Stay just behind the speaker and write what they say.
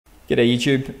G'day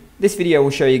YouTube. This video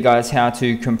will show you guys how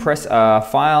to compress a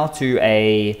file to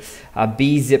a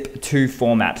bzip2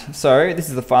 format. So this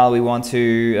is the file we want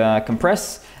to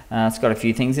compress. It's got a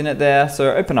few things in it there.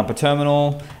 So open up a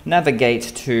terminal,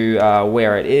 navigate to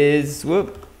where it is.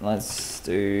 Whoop, let's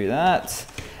do that.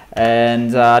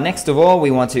 And next of all, we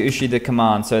want to issue the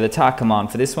command. So the tar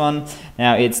command for this one.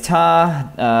 Now it's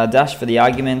tar dash for the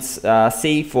arguments,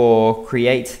 C for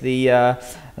create the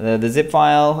zip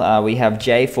file. We have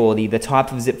J for the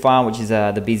type of zip file, which is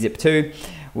the bzip2.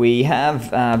 We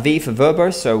have V for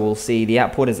verbose, so we'll see the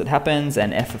output as it happens,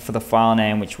 and F for the file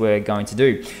name, which we're going to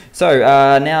do. So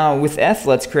now with F,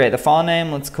 let's create the file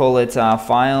name. Let's call it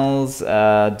files.bz2,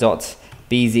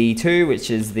 which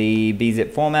is the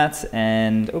bzip format,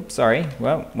 and oops, sorry,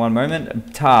 well, one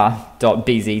moment,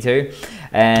 tar.bz2,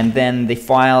 and then the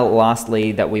file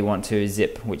lastly that we want to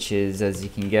zip, which is, as you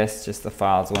can guess, just the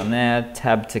files one there.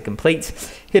 Tab to complete,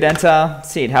 hit enter,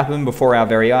 see it happen before our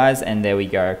very eyes, and there we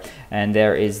go. And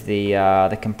there is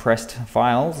the compressed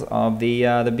files of the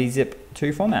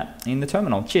bzip2 format in the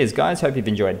terminal. Cheers guys, hope you've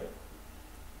enjoyed.